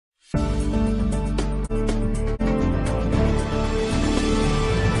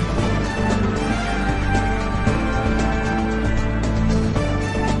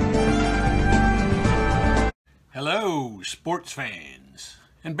sports fans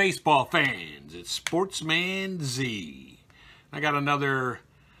and baseball fans. It's Sportsman Z. I got another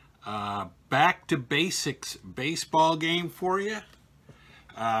back to basics baseball game for you.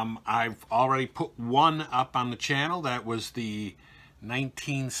 I've already put one up on the channel. That was the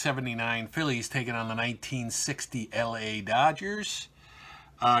 1979 Phillies taking on the 1960 LA Dodgers.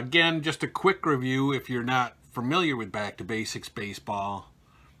 Again, just a quick review if you're not familiar with back to basics baseball.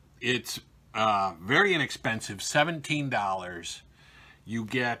 It's very inexpensive, $17. You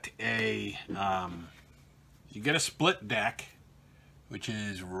get a split deck, which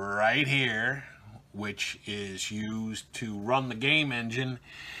is right here, which is used to run the game engine,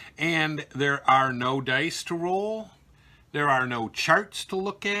 and there are no dice to roll, there are no charts to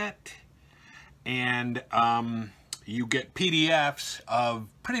look at, and you get PDFs of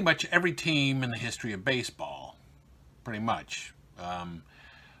pretty much every team in the history of baseball, pretty much.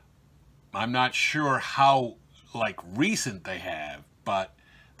 I'm not sure how recent they have, but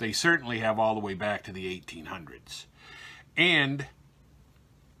they certainly have all the way back to the 1800s. And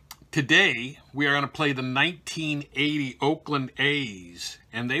today we are going to play the 1980 Oakland A's,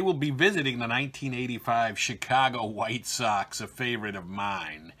 and they will be visiting the 1985 Chicago White Sox, a favorite of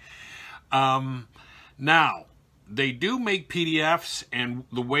mine. Now, they do make PDFs, and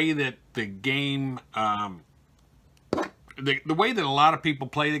the way that the game, the way that a lot of people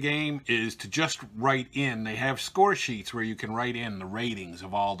play the game is to just write in. They have score sheets where you can write in the ratings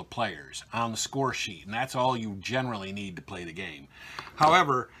of all the players on the score sheet, and that's all you generally need to play the game.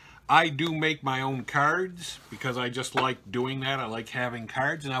 However, I do make my own cards because I just like doing that. I like having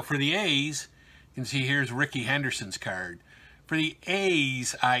cards. Now for the A's, you can see here's Ricky Henderson's card. For the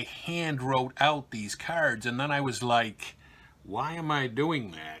A's, I hand wrote out these cards, and then I was like, why am I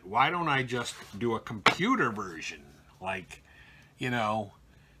doing that? Why don't I just do a computer version? Like, you know,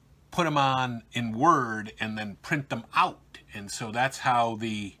 put them on in Word and then print them out. And so that's how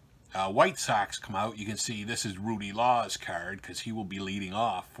the White Sox come out. You can see this is Rudy Law's card because he will be leading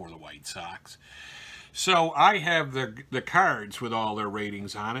off for the White Sox. So I have the cards with all their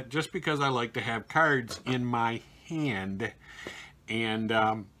ratings on it just because I like to have cards in my hand.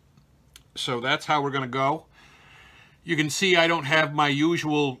 And so that's how we're going to go. You can see I don't have my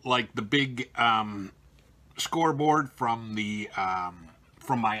usual, the big scoreboard from the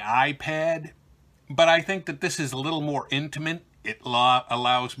from my iPad, but I think that this is a little more intimate. It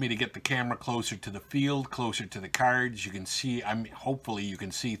allows me to get the camera closer to the field, closer to the cards. You can see, hopefully you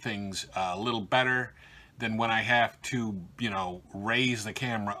can see things a little better than when I have to, raise the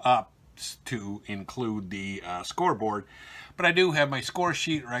camera up to include the scoreboard. But I do have my score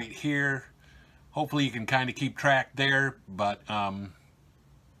sheet right here. Hopefully you can kind of keep track there. But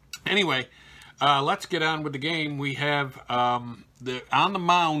anyway, let's get on with the game. We have on the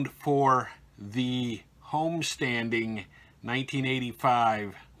mound for the homestanding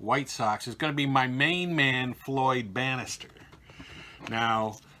 1985 White Sox is going to be my main man, Floyd Bannister.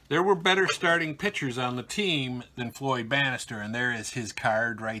 Now, there were better starting pitchers on the team than Floyd Bannister, and there is his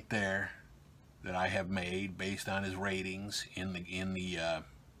card right there that I have made based on his ratings in the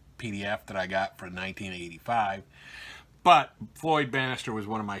PDF that I got for 1985. But Floyd Bannister was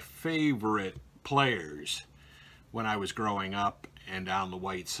one of my favorite players when I was growing up and on the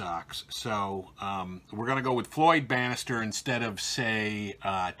White Sox. So we're going to go with Floyd Bannister instead of, say,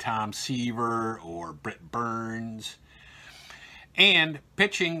 Tom Seaver or Britt Burns. And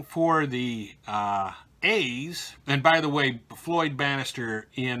pitching for the A's, and by the way, Floyd Bannister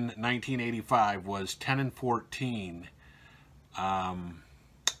in 1985 was 10-14.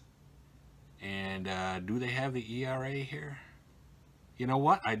 Do they have the ERA here? You know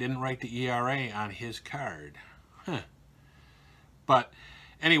what? I didn't write the ERA on his card. Huh. But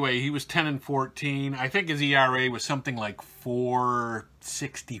anyway, he was 10-14. I think his ERA was something like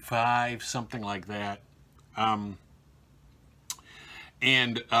 4.65, something like that.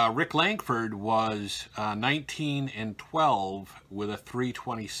 Rick Langford was 19-12 with a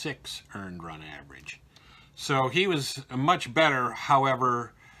 3.26 earned run average. So he was much better.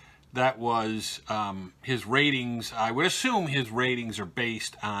 However, that was his ratings. I would assume his ratings are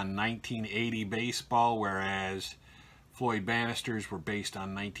based on 1980 baseball, whereas Floyd Bannister's were based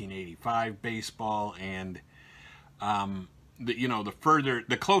on 1985 baseball. And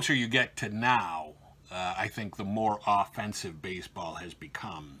the closer you get to now, I think the more offensive baseball has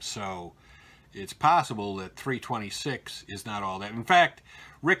become. So it's possible that 3.26 is not all that. In fact,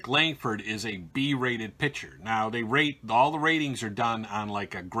 Rick Langford is a B-rated pitcher. Now, all the ratings are done on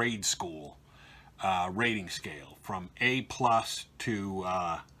like a grade school rating scale from A+ to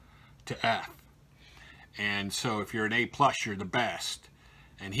F. And so if you're an A+, you're the best.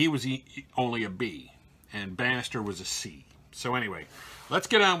 And he was only a B. and Bannister was a C. So anyway, let's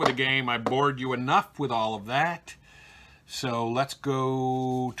get on with the game. I bored you enough with all of that. So let's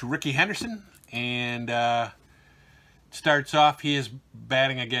go to Ricky Henderson, and starts off, he is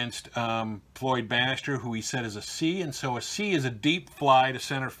batting against Floyd Bannister, who he said is a C, and so a C is a deep fly to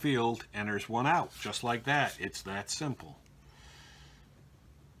center field, and there's one out, just like that. It's that simple.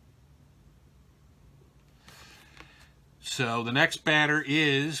 So the next batter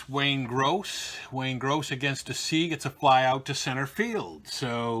is Wayne Gross. Wayne Gross against a C gets a fly out to center field.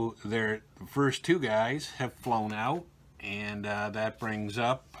 So the first two guys have flown out, and that brings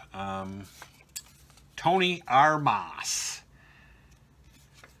up Tony Armas.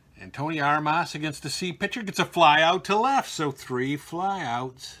 And Tony Armas against the C pitcher gets a fly out to left. So 3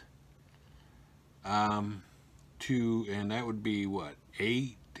 flyouts. And that would be what?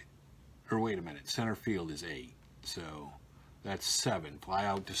 8? Or wait a minute, center field is 8. So that's 7. Fly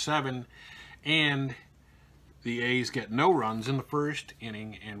out to 7. And the A's get no runs in the first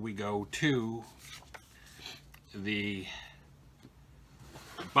inning, and we go to the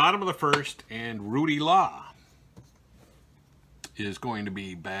bottom of the first, and Rudy Law is going to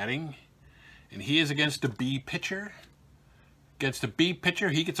be batting, and he is against a B pitcher. Against a B pitcher,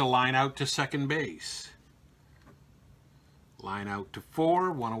 he gets a line out to second base. Line out to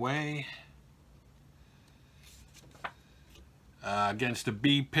 4, 1 away. Against a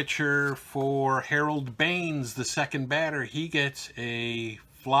B pitcher for Harold Baines, the second batter, he gets a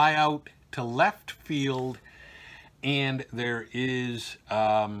fly out to left field, and there is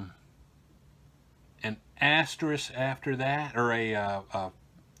an asterisk after that, or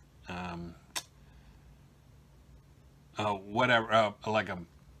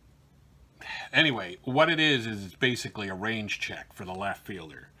anyway, what it is it's basically a range check for the left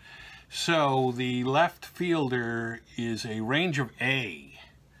fielder. So the left fielder is a range of A.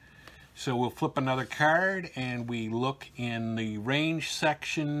 So we'll flip another card, and we look in the range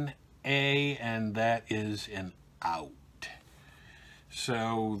section A, and that is an out.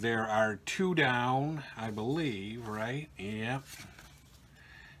 So there are 2 down, I believe, right? Yep.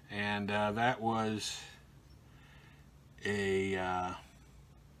 And that was a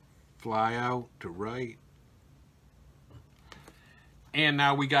fly out to right. And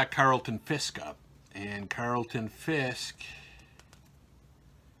now we got Carlton Fisk up. And Carlton Fisk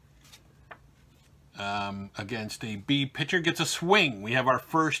against a B pitcher gets a swing. We have our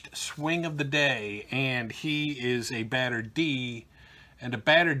first swing of the day, and he is a batter D, and a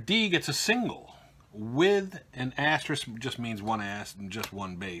batter D gets a single with an asterisk. Just means just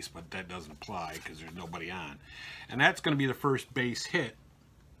one base, but that doesn't apply because there's nobody on, and that's going to be the first base hit,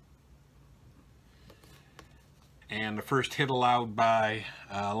 and the first hit allowed by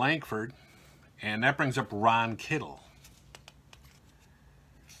Langford, and that brings up Ron Kittle.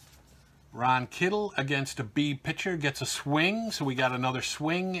 Ron Kittle against a B pitcher gets a swing, so we got another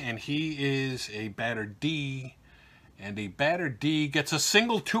swing, and he is a batter D, and a batter D gets a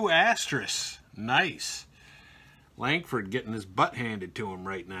single 2 asterisks. Nice. Langford getting his butt handed to him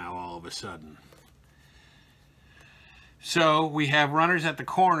right now all of a sudden. So we have runners at the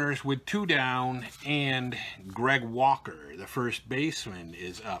corners with 2 down, and Greg Walker, the first baseman,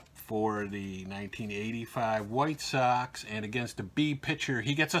 is up for the 1985 White Sox, and against a B pitcher,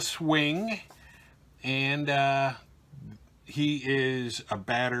 he gets a swing, and he is a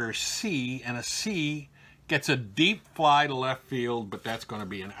batter C, and a C gets a deep fly to left field, but that's going to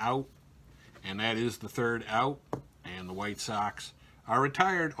be an out, and that is the 3rd out, and the White Sox are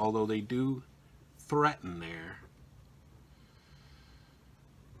retired, although they do threaten there.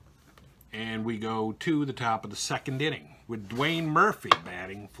 And we go to the top of the 2nd inning with Dwayne Murphy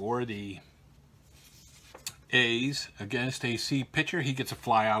batting for the A's against a C pitcher. He gets a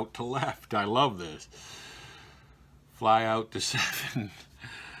fly out to left. I love this. Fly out to 7.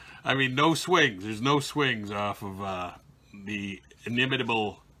 I mean, no swings. There's no swings off of the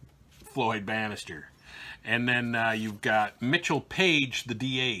inimitable Floyd Bannister. And then you've got Mitchell Page, the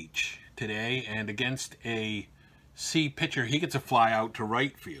DH, today. And against a C pitcher, he gets a fly out to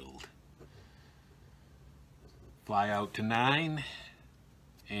right field. Fly out to 9,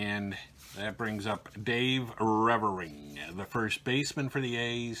 and that brings up Dave Revering, the first baseman for the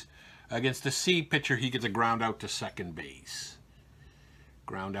A's. Against the C pitcher, he gets a ground out to second base.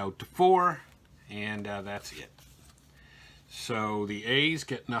 Ground out to 4, and that's it. So the A's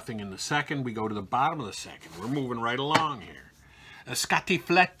get nothing in the 2nd. We go to the bottom of the 2nd. We're moving right along here. Scotty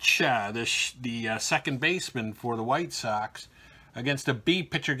Fletcher, the second baseman for the White Sox, against a B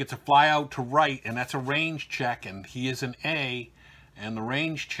pitcher gets a fly out to right, and that's a range check, and he is an A, and the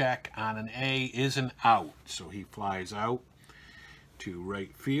range check on an A is an out. So he flies out to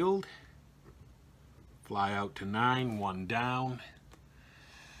right field. Fly out to 9, 1 down.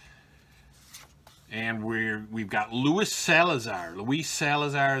 And we've got Luis Salazar,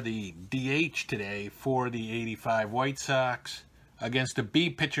 the DH today for the 85 White Sox. Against a B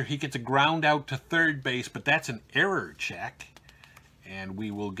pitcher, he gets a ground out to third base, but that's an error check. And we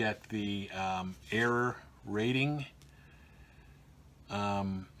will get the error rating.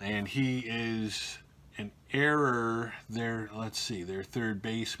 And he is an error there. Let's see, their third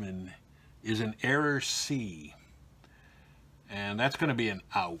baseman is an error C. And that's going to be an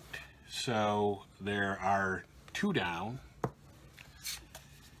out. So there are 2 down.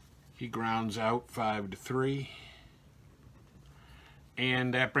 He grounds out 5-3.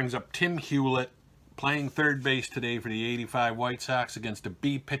 And that brings up Tim Hewlett, playing third base today for the 85 White Sox against a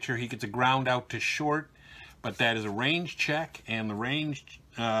B pitcher. He gets a ground out to short, but that is a range check, and the range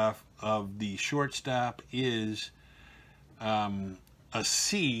of the shortstop is a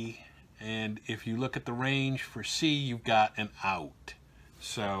C. And if you look at the range for C, you've got an out.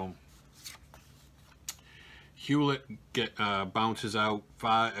 So Hewlett bounces out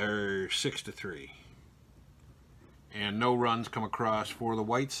 6-3. And no runs come across for the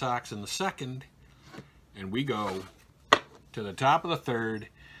White Sox in the second. And we go to the top of the third.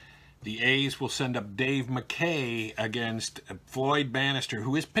 The A's will send up Dave McKay against Floyd Bannister,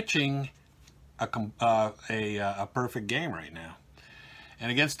 who is pitching a perfect game right now. And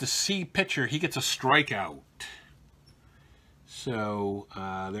against a C pitcher, he gets a strikeout. So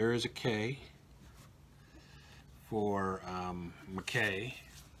there is a K for McKay.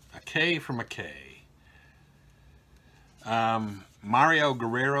 A K for McKay. Mario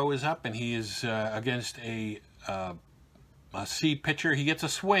Guerrero is up, and he is against a C pitcher. He gets a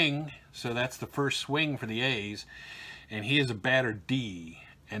swing, so that's the first swing for the A's, and he is a batter D.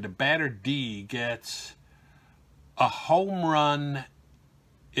 And a batter D gets a home run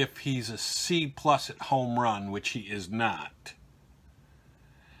if he's a C plus at home run, which he is not.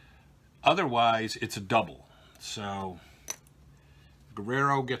 Otherwise, it's a double. So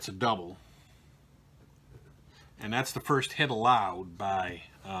Guerrero gets a double. And that's the first hit allowed by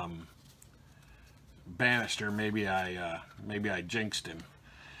Bannister. Maybe I jinxed him.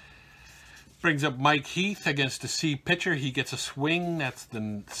 Brings up Mike Heath against a C pitcher. He gets a swing. That's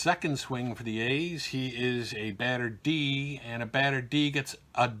the second swing for the A's. He is a batter D, and a batter D gets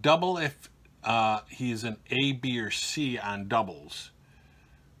a double if he's an A, B, or C on doubles,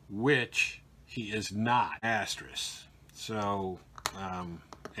 which he is not. Asterisk. So,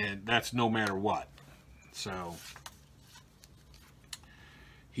 and that's no matter what. So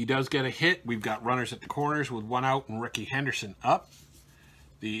he does get a hit. We've got runners at the corners with 1 out and Ricky Henderson up.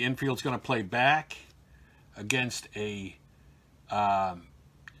 The infield's going to play back against a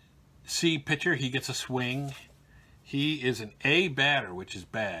C pitcher. He gets a swing. He is an A batter, which is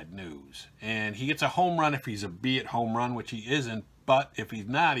bad news. And he gets a home run if he's a B at home run, which he isn't. But if he's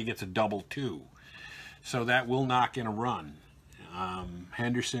not, he gets a double too. So that will knock in a run.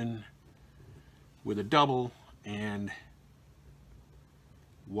 Henderson with a double and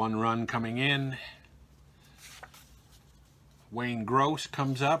 1 run coming in. Wayne Gross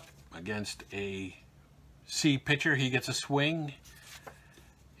comes up against a C pitcher. He gets a swing,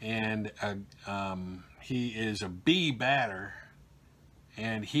 and he is a B batter,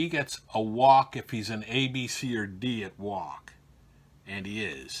 and he gets a walk if he's an A, B, C, or D at walk, and he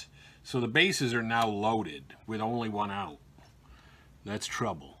is. So the bases are now loaded with only 1 out. That's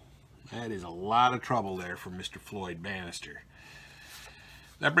trouble. That is a lot of trouble there for Mr. Floyd Bannister.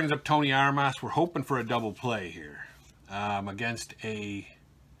 That brings up Tony Armas. We're hoping for a double play here. Against a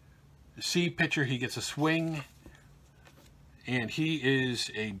C pitcher, he gets a swing, and he is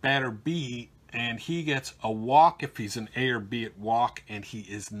a batter B, and he gets a walk if he's an A or B at walk, and he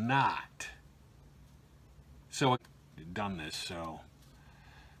is not. So I've done this, so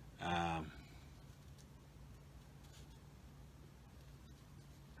all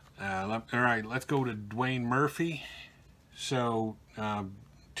right, let's go to Dwayne Murphy. So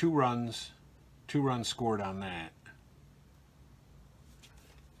 2 runs scored on that.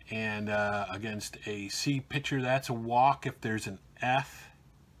 And against a C pitcher, that's a walk if there's an F.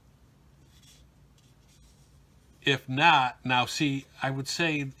 If not, now see, I would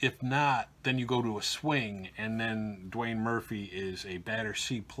say if not, then you go to a swing, and then Dwayne Murphy is a batter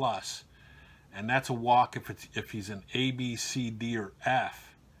C plus, and that's a walk if he's an A, B, C, D, or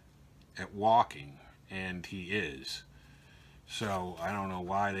F at walking, and he is. So I don't know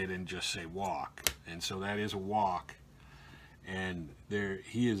why they didn't just say walk, and so that is a walk. And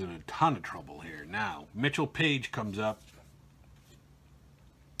he is in a ton of trouble here. Now, Mitchell Page comes up,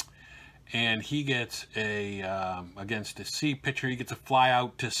 and he gets a, against a C pitcher, he gets a fly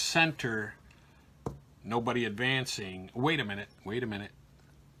out to center Nobody advancing. Wait a minute. Wait a minute.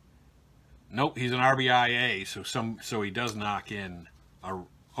 Nope, he's an RBIA, so he does knock in a.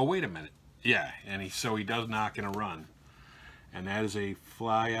 Oh, wait a minute. Yeah, and he does knock in a run, and that is a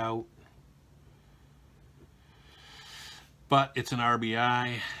fly out. But it's an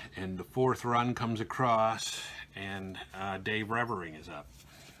RBI, and the fourth run comes across, and Dave Revering is up,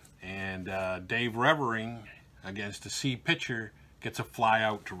 and Dave Revering against a C pitcher gets a fly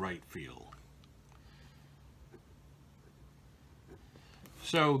out to right field.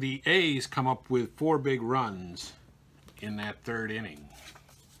 So the A's come up with 4 big runs in that third inning.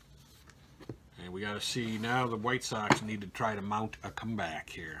 And we got to see now the White Sox need to try to mount a comeback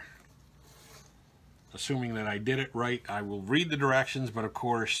here. Assuming that I did it right, I will read the directions, but of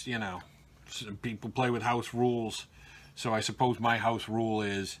course, you know, people play with house rules. So I suppose my house rule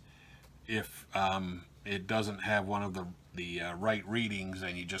is if it doesn't have one of the right readings,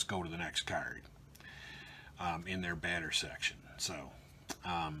 then you just go to the next card in their batter section. So,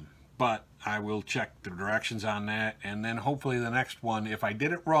 but I will check the directions on that, and then hopefully the next one, if I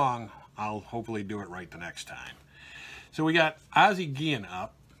did it wrong, I'll hopefully do it right the next time. So we got Ozzie Guillen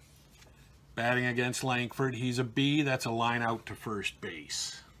up, batting against Langford. He's a B. That's a line out to first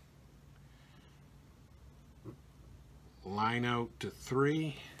base. Line out to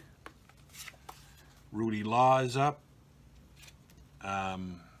 3. Rudy Law is up.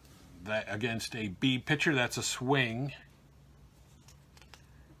 That against a B pitcher, that's a swing.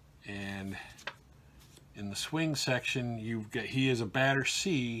 And in the swing section, he is a batter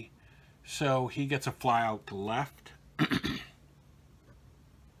C, so he gets a fly out to left.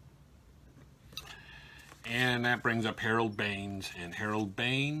 And that brings up Harold Baines, and Harold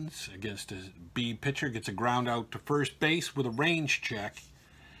Baines against a B pitcher gets a ground out to first base with a range check,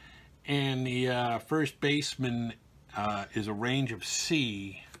 and the first baseman is a range of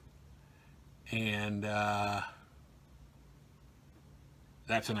C, and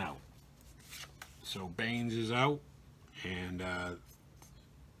that's an out. So Baines is out, and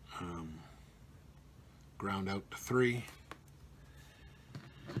ground out to 3.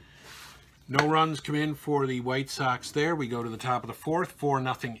 No runs come in for the White Sox there. We go to the top of the 4th,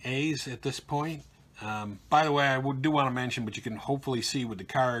 4-0 A's at this point. By the way, I do want to mention, but you can hopefully see with the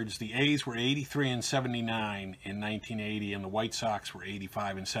cards, the A's were 83-79 in 1980, and the White Sox were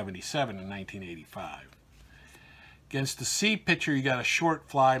 85-77 in 1985. Against the C pitcher, you got a short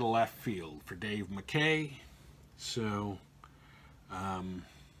fly to left field for Dave McKay. So,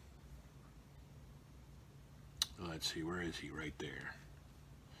 let's see, where is he? Right there.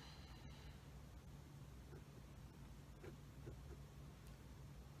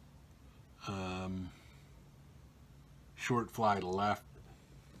 Short fly to left.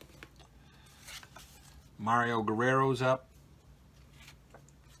 Mario Guerrero's up.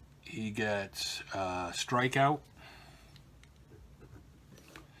 He gets a strikeout.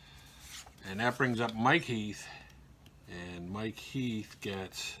 And that brings up Mike Heath. And Mike Heath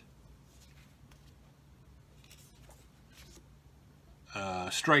gets a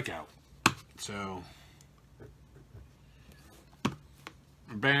strikeout. So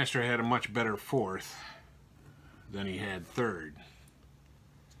Bannister had a much better 4th than he had 3rd.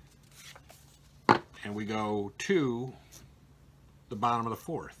 And we go to the bottom of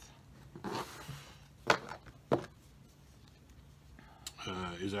the 4th.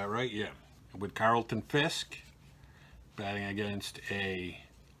 Is that right? Yeah. With Carlton Fisk batting against a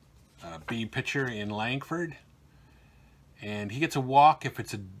B pitcher in Langford, and he gets a walk if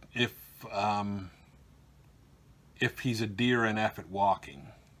he's a D or an F at walking,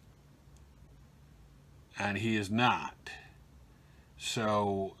 and he is not.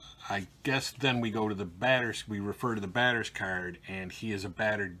 So I guess then we go to the batters. We refer to the batter's card, and he is a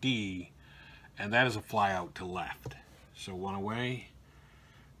batter D, and that is a fly out to left. So one away.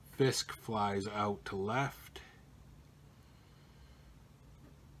 Fisk flies out to left.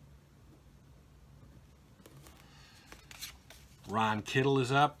 Ron Kittle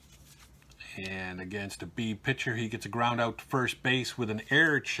is up, and against a B pitcher, he gets a ground out to first base with an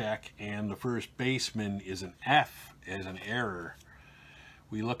error check, and the first baseman is an F as an error.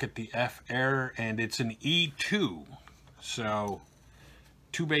 We look at the F error, and it's an E2. So,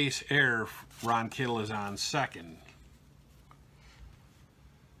 2-base error, Ron Kittle is on second.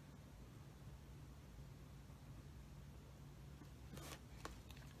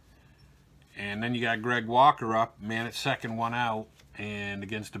 And then you got Greg Walker up, man at second, 1 out, and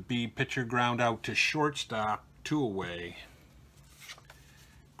against a B pitcher, ground out to shortstop, 2 away.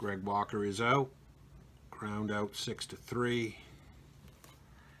 Greg Walker is out, ground out 6-3.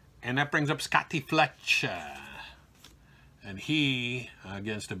 And that brings up Scotty Fletcher. And he,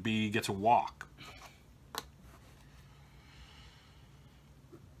 against a B, gets a walk.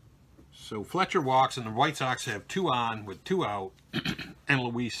 So Fletcher walks, and the White Sox have 2 on with 2 out, and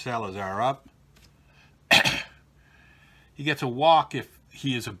Luis Salazar up. He gets a walk if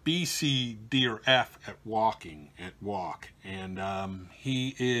he is a B, C, D, or F at walk, and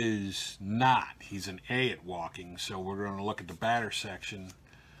he is not. He's an A at walking, so we're going to look at the batter section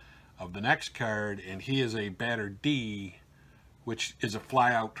of the next card, and he is a batter D, which is a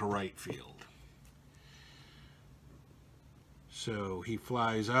fly out to right field. So he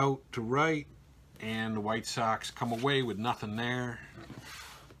flies out to right, and the White Sox come away with nothing there.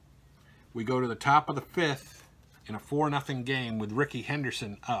 We go to the top of the 5th in a 4-0 game with Ricky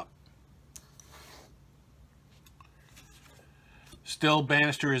Henderson up. Still,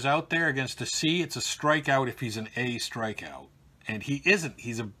 Bannister is out there against a C. It's a strikeout if he's an A strikeout. And he isn't.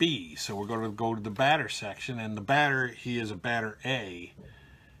 He's a B. So we're going to go to the batter section. And the batter, he is a batter A.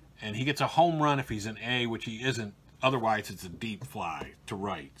 And he gets a home run if he's an A, which he isn't. Otherwise, it's a deep fly to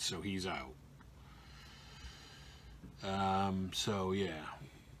right. So he's out. So, yeah.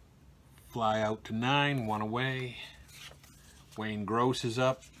 Fly out to 9, 1 away. Wayne Gross is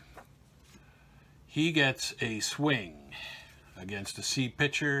up. He gets a swing against a C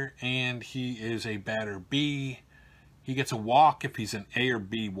pitcher, and he is a batter B. He gets a walk if he's an A or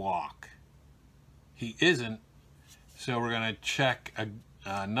B walk. He isn't, so we're going to check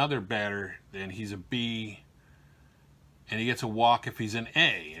another batter, and he's a B. And he gets a walk if he's an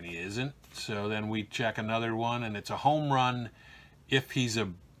A, and he isn't. So then we check another one, and it's a home run if he's a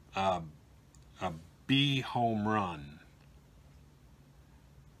B home run,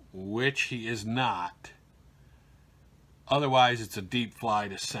 which he is not. Otherwise, it's a deep fly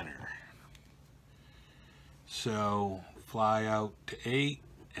to center. So fly out to 8,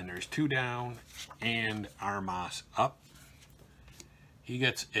 and there's 2 down, and Armas up. He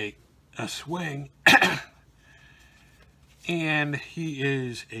gets a swing, and he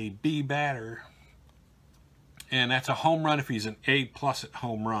is a B batter, and that's a home run if he's an A plus at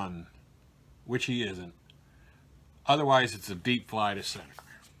home run, which he isn't. Otherwise, it's a deep fly to center.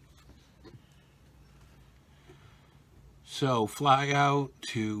 So fly out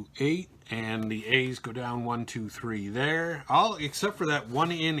to 8, and the A's go down 1, 2, 3 there. All except for that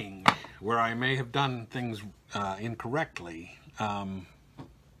 1 inning where I may have done things incorrectly.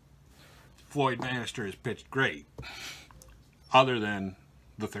 Floyd Bannister has pitched great, other than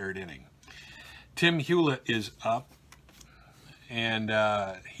the 3rd inning. Tim Hewlett is up, and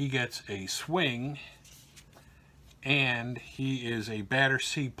he gets a swing, and he is a batter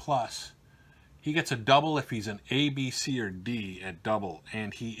C plus. He gets a double if he's an A, B, C, or D at double,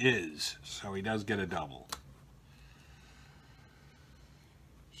 and he is, so he does get a double.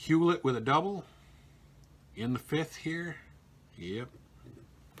 Hewlett with a double in the 5th here. Yep.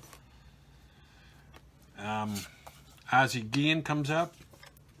 Ozzie Guillen comes up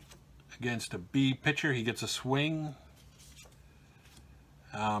against a B pitcher. He gets a swing,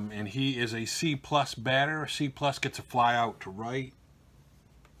 and he is a C plus batter. C plus gets a fly out to right.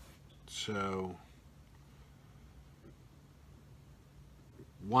 So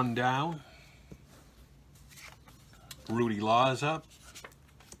 1 down. Rudy Law is up.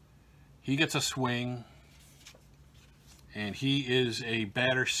 He gets a swing, and he is a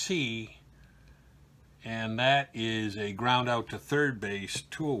batter C, and that is a ground out to 3rd base,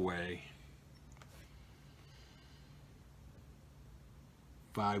 2 away.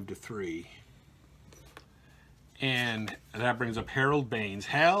 5-3. And that brings up Harold Baines.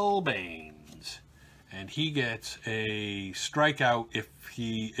 Hal Baines. And he gets a strikeout if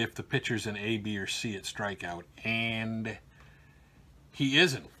the pitcher's an A, B, or C at strikeout. And he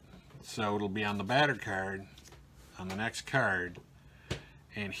isn't. So it'll be on the batter card, on the next card.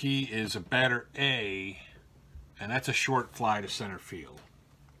 And he is a batter A, and that's a short fly to center field.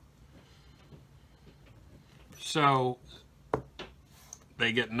 So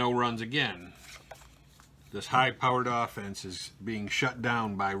they get no runs again. This high-powered offense is being shut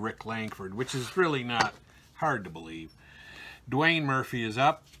down by Rick Langford, which is really not hard to believe. Dwayne Murphy is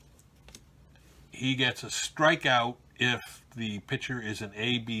up. He gets a strikeout if the pitcher is an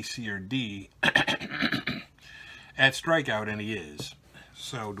A, B, C, or D at strikeout, and he is.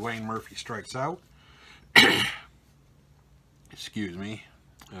 So Dwayne Murphy strikes out. Excuse me.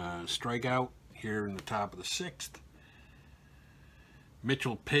 Strikeout here in the top of the 6th.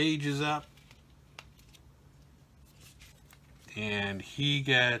 Mitchell Page is up. And he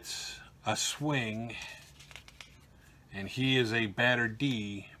gets a swing, and he is a batter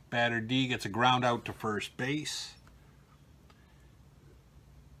D. Batter D gets a ground out to 1st base,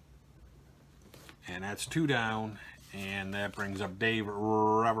 and that's 2 down, and that brings up Dave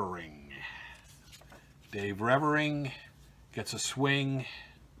Revering. Dave Revering gets a swing,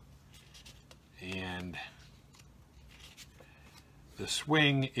 And the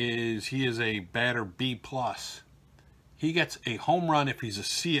swing is, he is a batter B+. He gets a home run if he's a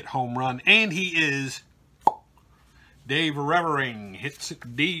C at home run, and he is Dave Revering. Hits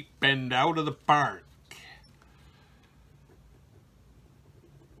it deep and out of the park.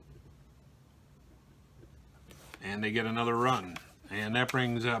 And they get another run. And that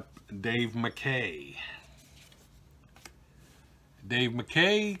brings up Dave McKay. Dave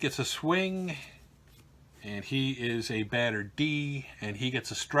McKay gets a swing, and he is a batter D, and he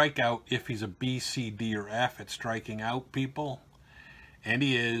gets a strikeout if he's a B, C, D, or F at striking out people. And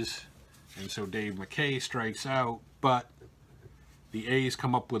he is. And so Dave McKay strikes out, but the A's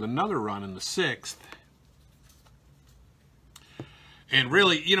come up with another run in the 6th. And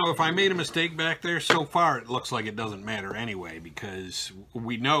really, you know, if I made a mistake back there, so far it looks like it doesn't matter anyway, because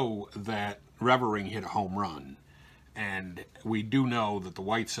we know that Revering hit a home run. And we do know that the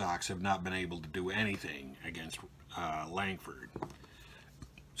White Sox have not been able to do anything against Langford.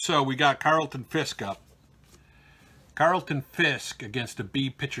 So we got Carlton Fisk up. Carlton Fisk against a B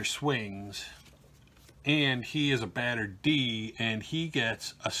pitcher swings, and he is a batter D, and he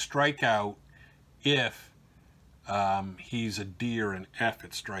gets a strikeout if he's a D or an F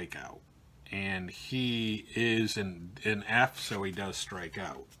at strikeout. And he is an F, so he does strike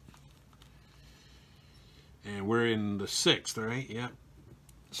out. And we're in the 6th, right? Yep.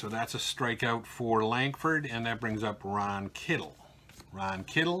 So that's a strikeout for Langford, and that brings up Ron Kittle. Ron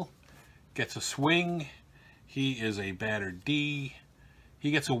Kittle gets a swing. He is a batter D. He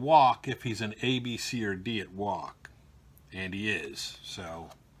gets a walk if he's an A, B, C, or D at walk. And he is.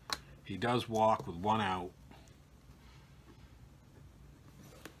 So he does walk with 1 out.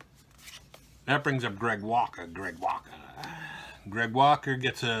 That brings up Greg Walker. Greg Walker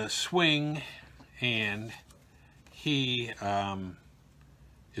gets a swing, and he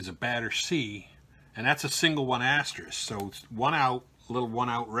is a batter C, and that's a single 1 asterisk. So it's 1 out, a little 1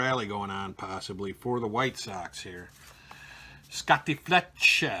 out rally going on possibly for the White Sox here. Scotty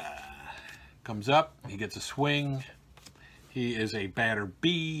Fletcher comes up. He gets a swing. He is a batter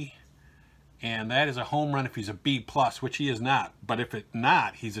B, and that is a home run if he's a B+, which he is not. But if it's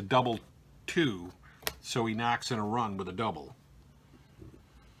not, he's a double 2, so he knocks in a run with a double.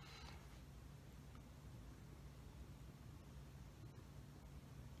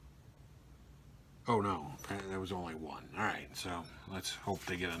 Oh no, that was only 1. All right, so let's hope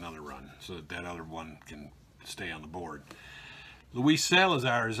they get another run so that that other one can stay on the board. Luis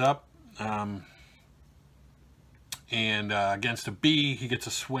Salazar is up, and against a B, he gets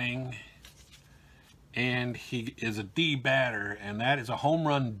a swing, and he is a D batter, and that is a home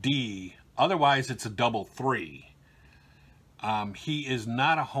run D. Otherwise, it's a double 3. He is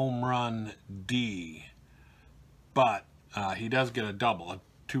not a home run D, but he does get a double, a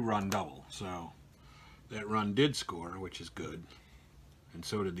 2-run double. So that run did score, which is good, and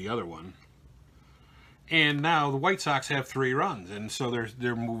so did the other one. And now the White Sox have 3 runs, and so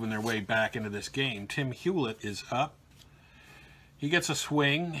they're moving their way back into this game. Tim Hewlett is up. He gets a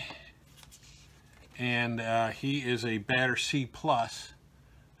swing, and he is a batter C+.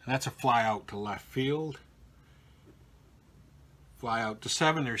 And that's a fly out to left field. Fly out to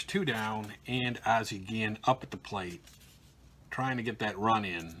 7. There's 2 down, and Ozzie Guillen up at the plate, trying to get that run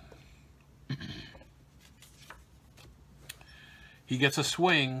in. He gets a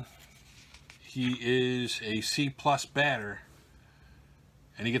swing. He is a C+ batter,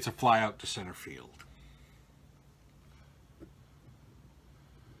 and he gets a fly out to center field.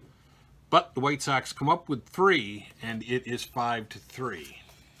 But the White Sox come up with 3, and it is 5-3.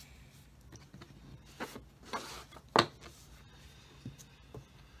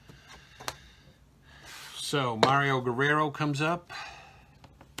 So Mario Guerrero comes up.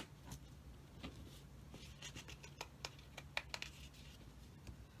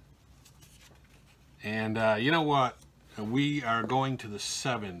 And you know what? We are going to the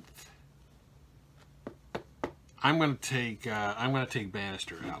 7th. I'm going to take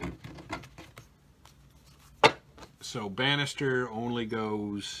Bannister out. So Bannister only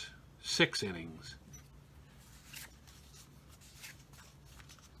goes 6 innings.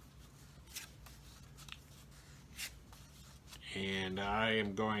 And I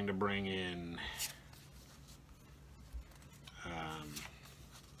am going to bring in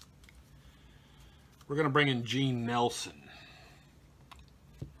we're going to bring in Gene Nelson.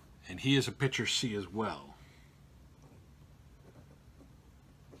 And he is a pitcher C as well.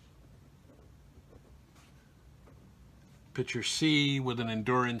 Pitcher C with an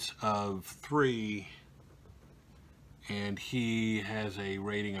endurance of 3, and he has a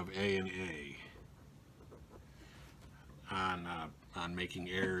rating of A and A on on making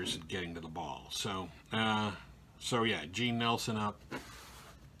errors and getting to the ball. So, yeah, Gene Nelson up,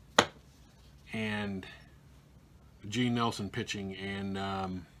 and Gene Nelson pitching,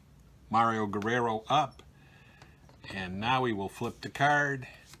 and Mario Guerrero up. And now we will flip the card.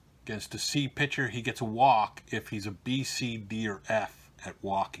 Against a C pitcher, he gets a walk if he's a B, C, D, or F at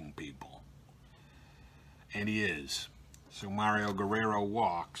walking people. And he is. So Mario Guerrero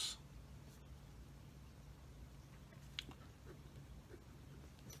walks.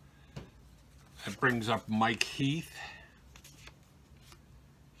 That brings up Mike Heath.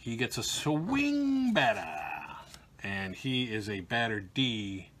 He gets a swing batter. And he is a batter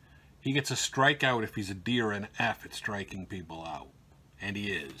D. He gets a strikeout if he's a D or an F at striking people out. And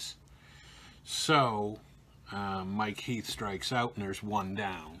he is. So, Mike Heath strikes out, and there's one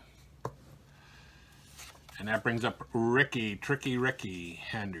down. And that brings up Tricky Ricky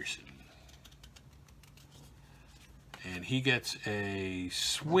Henderson. And he gets a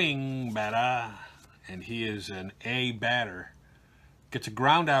swing batter, and he is an A batter. Gets a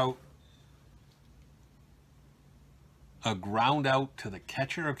ground out to the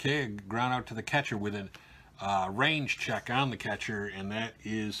catcher. Okay, a ground out to the catcher with an range check on the catcher, and that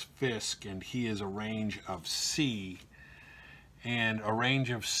is Fisk, and he is a range of C, and a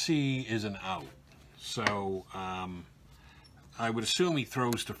range of C is an out. So I would assume he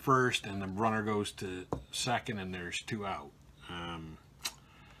throws to first, and the runner goes to second, and there's two out.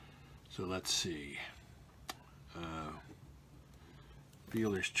 So let's see.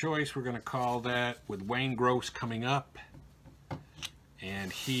 Fielder's choice, we're going to call that, with Wayne Gross coming up,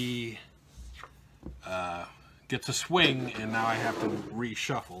 and he gets a swing, and now I have to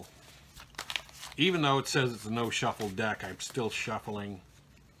reshuffle. Even though it says it's a no shuffle deck, I'm still shuffling.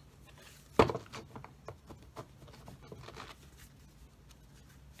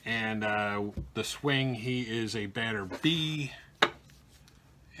 And the swing, he is a batter B,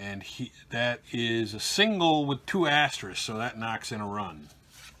 and that is a single with 2 asterisks, so that knocks in a run.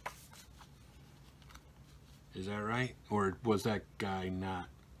 Is that right? Or was that guy not?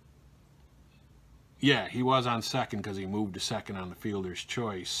 Yeah, he was on second because he moved to second on the fielder's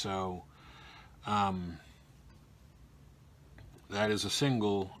choice. So that is a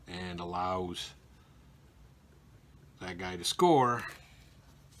single and allows that guy to score.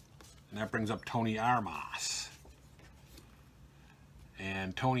 And that brings up Tony Armas.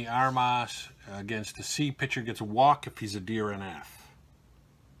 And Tony Armas against the C pitcher gets a walk if he's a D or an F.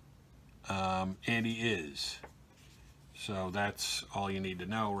 And he is. So that's all you need to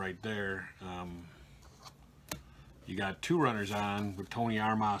know right there. You got 2 runners on with Tony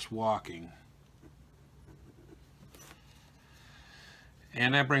Armas walking.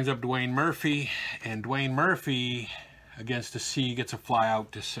 And that brings up Dwayne Murphy. And Dwayne Murphy against the C gets a fly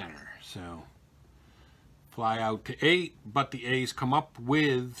out to center. So fly out to 8, but the A's come up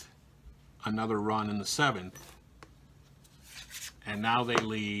with another run in the 7th. And now they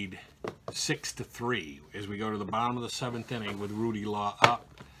lead 6-3 as we go to the bottom of the 7th inning with Rudy Law up.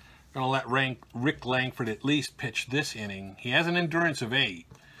 Going to let Rick Langford at least pitch this inning. He has an endurance of 8,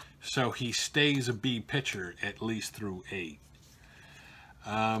 so he stays a B pitcher at least through 8.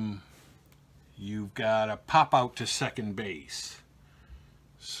 You've got a pop out to second base.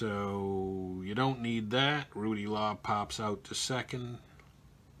 So you don't need that. Rudy Law pops out to second.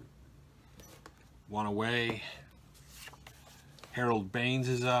 1 away. Harold Baines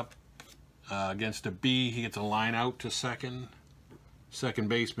is up against a B. He gets a line out to second. Second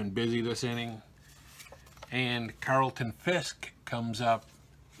baseman busy this inning. And Carlton Fisk comes up,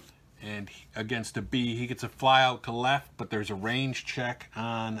 and against a B, he gets a fly out to left, but there's a range check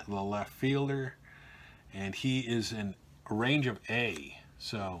on the left fielder, and he is in a range of A.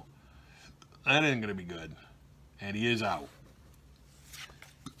 So that ain't going to be good. And he is out.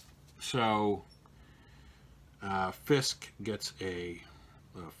 So Fisk gets a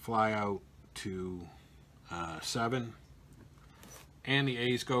fly out to 7. And the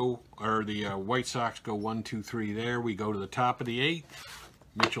A's go, or the White Sox go 1, 2, 3 there. We go to the top of the 8th.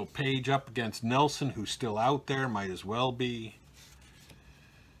 Mitchell Page up against Nelson, who's still out there, might as well be.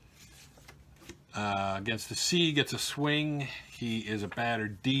 Against the C, gets a swing. He is a batter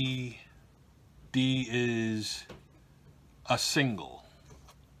D. D is a single.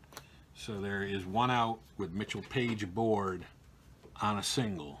 So there is 1 out with Mitchell Page aboard on a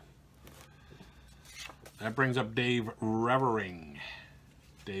single. That brings up Dave Revering.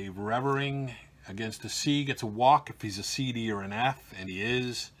 Dave Revering against the C gets a walk if he's a C, D, or an F, and he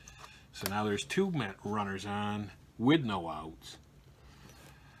is. So now there's 2 runners on with no outs.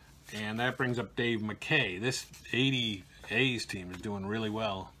 And that brings up Dave McKay. This 80 A's team is doing really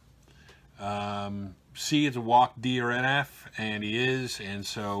well. C is a walk, D or an F, and he is, and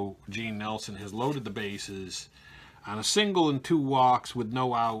so Gene Nelson has loaded the bases on a single and 2 walks with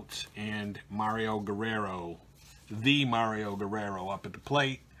no outs, and Mario Guerrero, the Mario Guerrero, up at the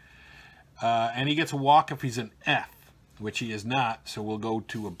plate. And he gets a walk if he's an F, which he is not, so we'll go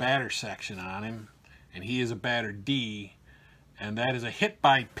to a batter section on him, and he is a batter D, and that is a hit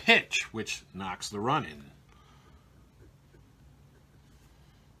by pitch, which knocks the run in.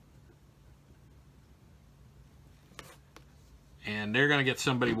 And they're going to get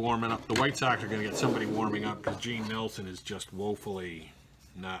somebody warming up. The White Sox are going to get somebody warming up because Gene Nelson is just woefully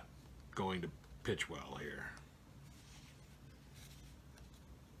not going to pitch well here.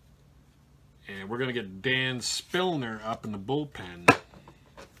 And we're going to get Dan Spillner up in the bullpen.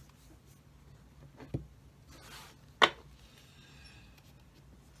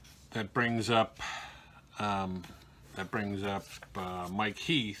 That brings up Mike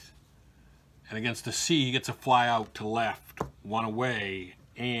Heath. And against the C, he gets a fly out to left, 1 away,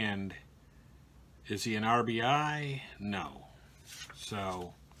 and is he an RBI? No.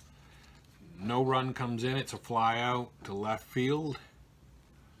 So, no run comes in. It's a fly out to left field.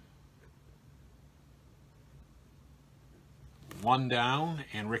 1 down,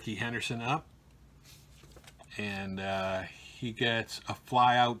 and Ricky Henderson up. And he gets a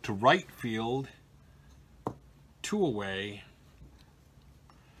fly out to right field, 2 away.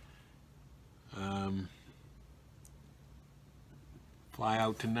 Fly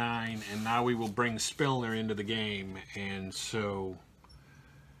out to 9, and now we will bring Spillner into the game, and so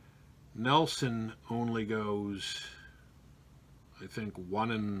Nelson only goes, I think,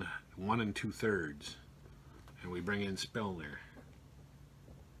 1 and 2/3, and we bring in Spillner,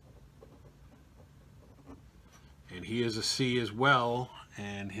 and he is a C as well,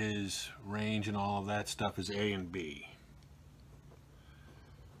 and his range and all of that stuff is A and B.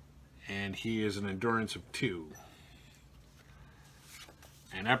 And he is an endurance of 2.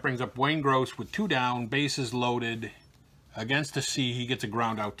 And that brings up Wayne Gross with 2 down, bases loaded. Against the C, he gets a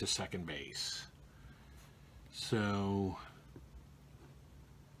ground out to second base. So,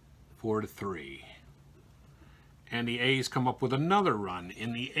 4-3. And the A's come up with another run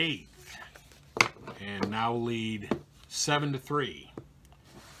in the 8th. And now lead 7-3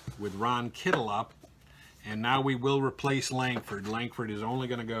 with Ron Kittle up. And now we will replace Langford. Langford is only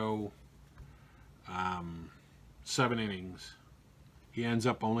going to go 7 innings. He ends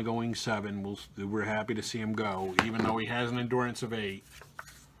up only going 7. We're happy to see him go, even though he has an endurance of 8.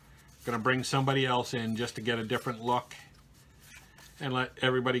 Going to bring somebody else in just to get a different look and let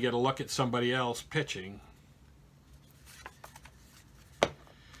everybody get a look at somebody else pitching.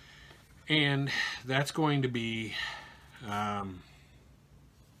 And that's going to be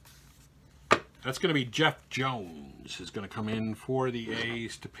Jeff Jones is going to come in for the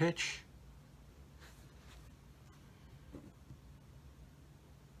A's to pitch.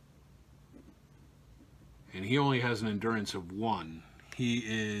 And he only has an endurance of 1. He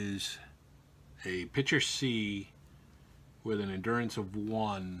is a pitcher C with an endurance of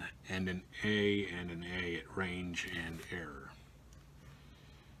 1 and an A at range and error.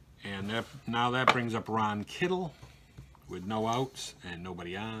 And now that brings up Ron Kittle with no outs and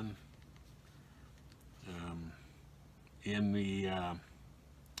nobody on. In the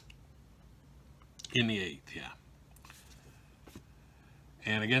 8th, yeah.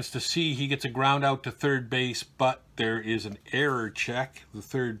 And against the C, he gets a ground out to third base, but there is an error check. The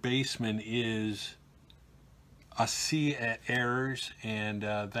third baseman is a C at errors, and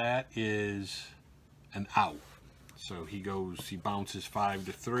that is an out. So he bounces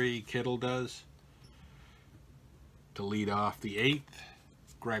 5-3, Kittle does, to lead off the 8th.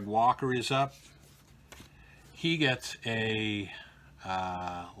 Greg Walker is up. He gets a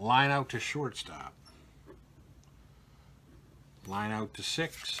line out to shortstop. Line out to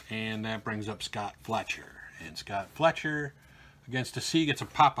 6, and that brings up Scott Fletcher. And Scott Fletcher, against the C, gets a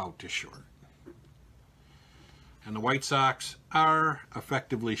pop out to short. And the White Sox are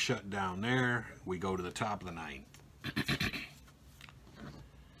effectively shut down there. We go to the top of the 9th.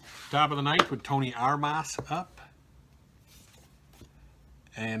 Top of the 9th with Tony Armas up.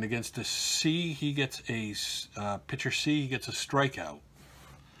 And against the C, he gets a pitcher C, he gets a strikeout.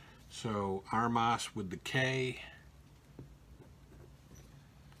 So Armas with the K.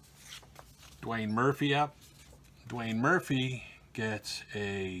 Dwayne Murphy up. Dwayne Murphy gets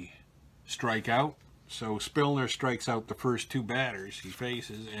a strikeout. So Spillner strikes out the first 2 batters he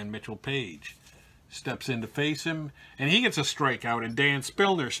faces, and Mitchell Page steps in to face him, and he gets a strikeout, and Dan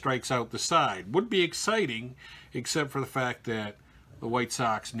Spillner strikes out the side. Would be exciting, except for the fact that the White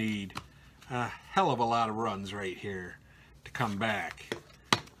Sox need a hell of a lot of runs right here to come back.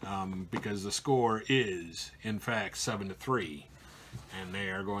 because the score is, in fact, 7-3, and they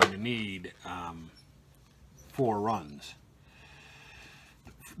are going to need 4 runs.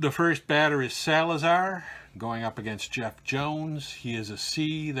 The first batter is Salazar, going up against Jeff Jones. He is a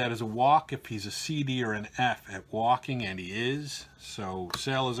C. That is a walk if he's a CD or an F at walking, and he is. So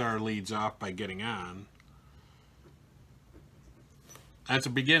Salazar leads off by getting on. That's a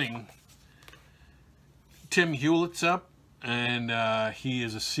beginning. Tim Hewlett's up, and he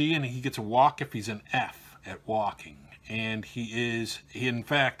is a C, and he gets a walk if he's an F at walking. And he is, in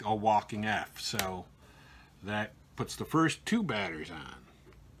fact, a walking F. So that puts the first 2 batters on.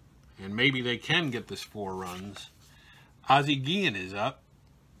 And maybe they can get this 4 runs. Ozzie Guillen is up.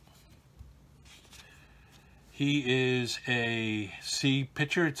 He is a C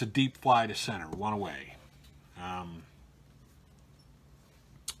pitcher. It's a deep fly to center, 1 away.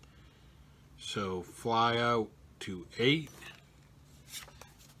 So fly out to 8.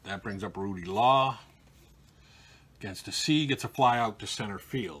 That brings up Rudy Law. Against a C, gets a fly out to center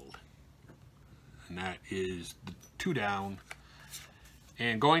field. And that is the 2 down.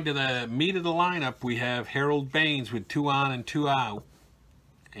 And going to the meat of the lineup, we have Harold Baines with 2 on and 2 out.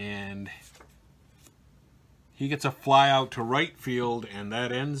 And he gets a fly out to right field, and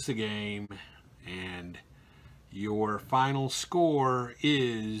that ends the game. And your final score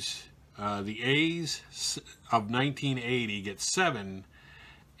is the A's of 1980 get 7,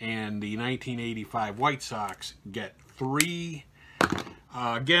 and the 1985 White Sox get 3.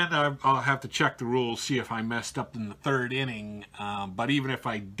 Again, I'll have to check the rules, see if I messed up in the 3rd inning. But even if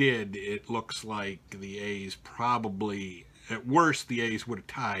I did, it looks like the A's probably, at worst, the A's would have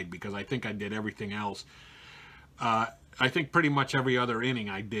tied, because I think I did everything else. I think pretty much every other inning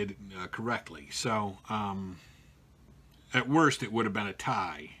I did correctly. So, at worst, it would have been a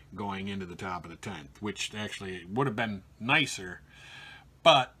tie going into the top of the 10th, which actually would have been nicer.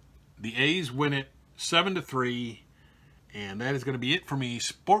 But the A's win it 7-3. And that is going to be it for me,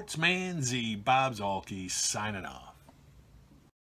 Sportsman Z, Bob Zolke, signing off.